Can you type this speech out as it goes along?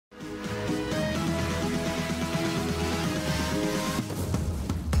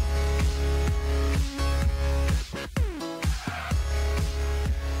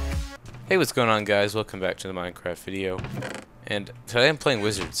Hey, what's going on, guys? Welcome back to the Minecraft video. And today I'm playing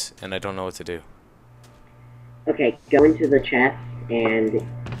Wizards, and I don't know what to do. Okay, go into the chest and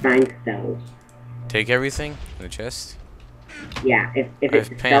find spells. Take everything in the chest? Yeah, if it's a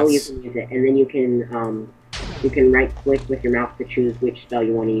have spell, you pants. can use it, and then you can right click with your mouse to choose which spell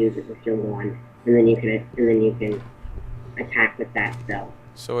you want to use it with your wand, and then you can attack with that spell.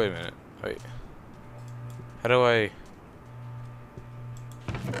 So wait a minute. Wait. How do I?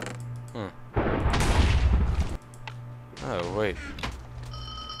 Oh wait.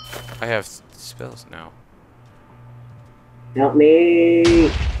 I have spells now. Help me!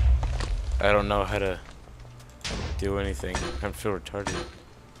 I don't know how to do anything. I'm so retarded.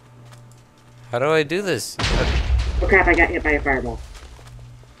 How do I do this? Oh crap! I got hit by a fireball.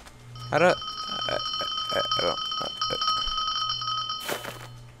 How do I don't.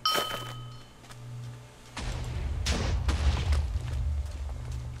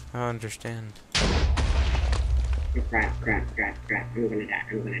 I don't understand. Crap! I'm gonna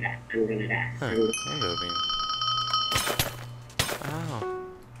die. Huh. Rainbow beam. Ow.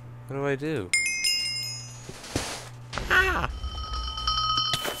 What do I do? Ah!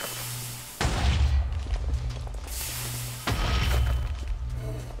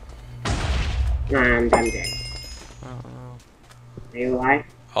 I'm dead. Oh. Are you alive?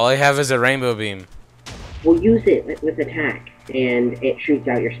 All I have is a rainbow beam. We'll use it with attack, and it shoots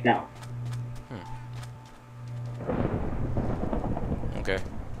out your spell. Okay.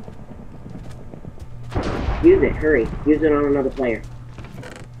 Use it, hurry. Use it on another player.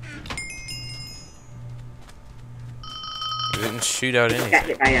 It didn't shoot out You just anything. got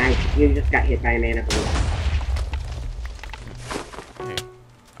hit by ice. You just got hit by a mana bolt. Hey.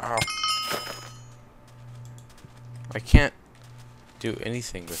 Ow. I can't do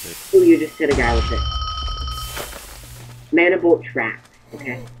anything with it. Ooh, you just hit a guy with it. Mana bolt trap,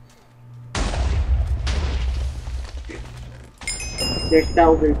 okay? There's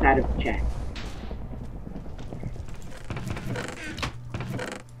spells inside of the chest.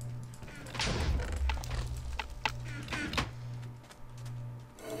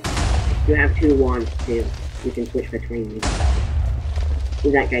 You have two wands too. You can switch between these.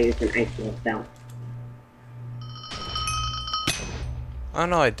 Ooh, that guy used an ice wall spell. Oh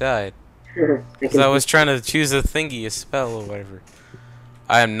no, I died. Because I was trying to choose a thingy, a spell or whatever.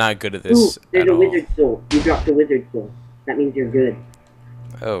 I am not good at this Ooh, there's at a all. wizard soul. You dropped a wizard soul. That means you're good.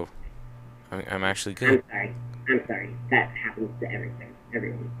 Oh. I'm actually good. I'm sorry. That happens to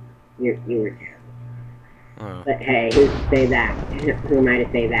everyone. You were terrible. Oh. But hey, who's to say that? Who am I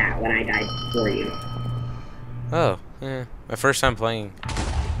to say that when I died before you? Oh, yeah. My first time playing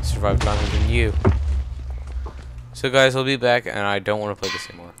survived longer than you. So guys, I'll be back, and I don't want to play this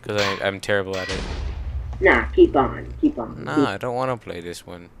anymore because I'm terrible at it. Nah, keep on. Nah, I don't want to play this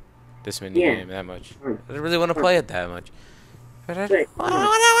mini game that much. I don't really want to play it that much. But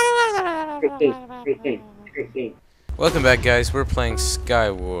Great game. Welcome back, guys. We're playing Sky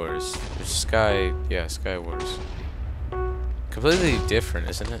Wars. Sky Wars. Completely different,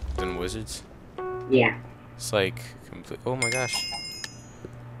 isn't it, than Wizards? Yeah. It's like oh my gosh.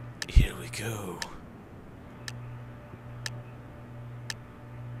 Here we go.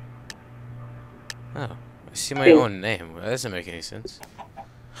 Oh, I see my own name. Well, that doesn't make any sense.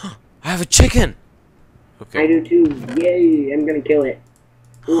 I have a chicken! Okay. I do too. Yay! I'm gonna kill it.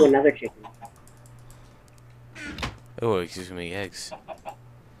 Ooh, another chicken. Oh, excuse me, eggs.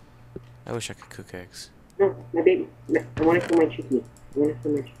 I wish I could cook eggs. No, my baby. No, I want to kill my chicken.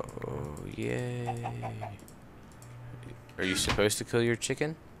 Oh, yay. Are you supposed to kill your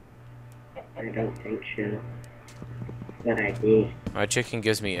chicken? I don't think so. But I did. My chicken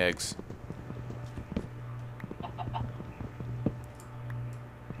gives me eggs.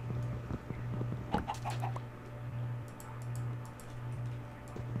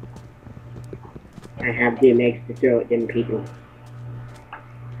 I have the eggs to throw at them people.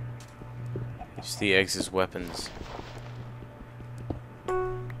 Use the eggs as weapons.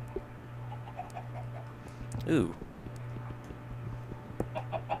 Ooh.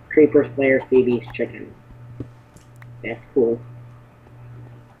 Creeper Slayer Phoebe's chicken. That's cool.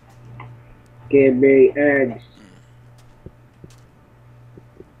 Give me eggs.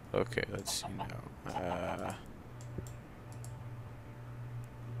 Okay, let's see now.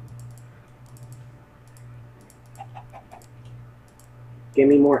 Give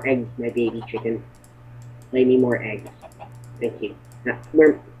me more eggs, my baby chicken. Lay me more eggs. Thank you. Now,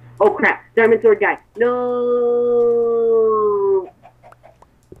 where? Oh crap! Diamond sword guy. No.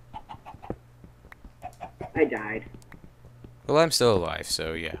 I died. Well, I'm still alive,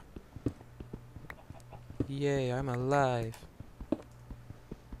 so yeah. Yay, I'm alive.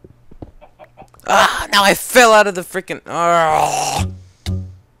 Now I fell out of the freaking. Oh.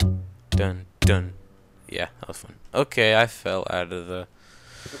 Dun dun. Yeah, that was fun. Okay, I fell out of the.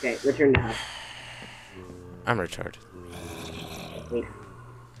 Okay, return to house. I'm retarded. Wait.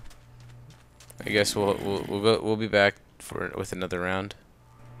 I guess we'll be back with another round.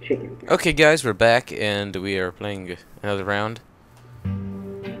 Chicken. Okay, guys, we're back and we are playing another round.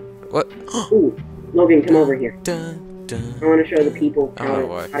 What? Ooh, Logan, come over here. Dun, dun. I want to show the people I don't know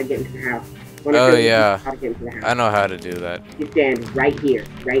why. how to get into the house. Oh yeah. How to get into the house. I know how to do that. You stand right here,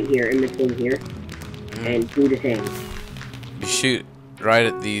 in between here, and do the thing. You shoot right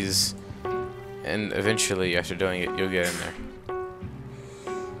at these, and eventually, after doing it, you'll get in there.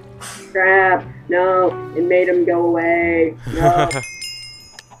 Crap! No, it made him go away. No.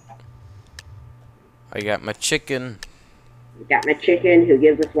 I got my chicken. We got my chicken who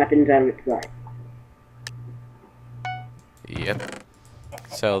gives us weapons out of its blood. Yep.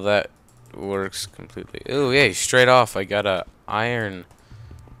 So that works completely. Oh, yay, straight off, I got a iron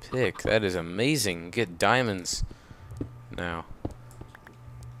pick. That is amazing. Get diamonds now.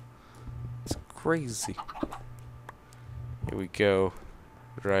 It's crazy. Here we go.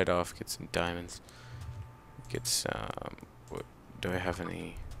 Right off, get some diamonds. Get some. What, do I have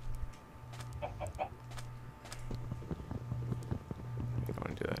any? I don't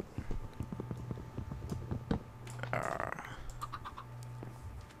want to do that.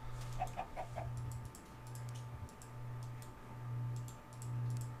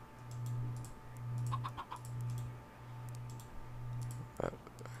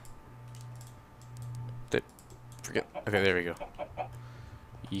 Forget. Okay, there we go.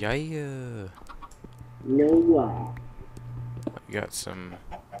 Yeah. No. I got some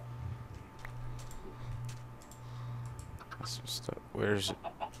stuff.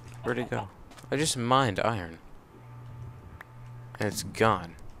 Where'd it go? I just mined iron. And it's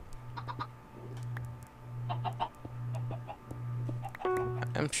gone.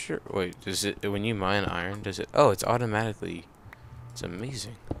 I'm sure. Wait, does it, when you mine iron, does it? Oh, it's automatically. It's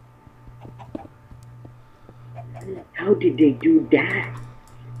amazing. How did they do that?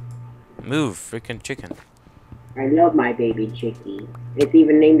 Move, freaking chicken. I love my baby chickie. It's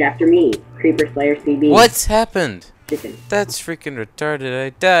even named after me, Creeper Slayer CB. What's happened? Chicken. That's freaking retarded. I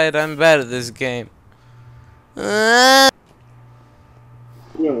died. I'm bad at this game. No,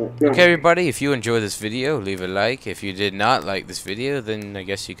 it's not. Okay, everybody, if you enjoyed this video, leave a like. If you did not like this video, then I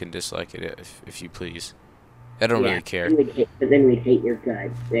guess you can dislike it if you please. I don't really care. But then we'd hate your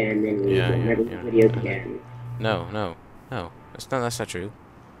guts, and then we'd never do videos again. No. That's not true.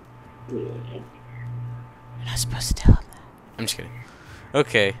 Yeah. You're not supposed to tell him that. I'm just kidding.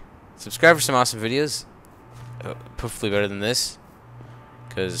 Okay, subscribe for some awesome videos. Hopefully better than this,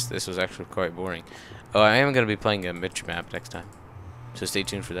 because this was actually quite boring. Oh, I am going to be playing a Mitch map next time, so stay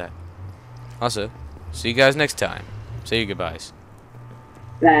tuned for that. Also, see you guys next time. Say your goodbyes.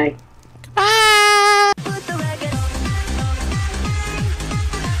 Bye. Goodbye!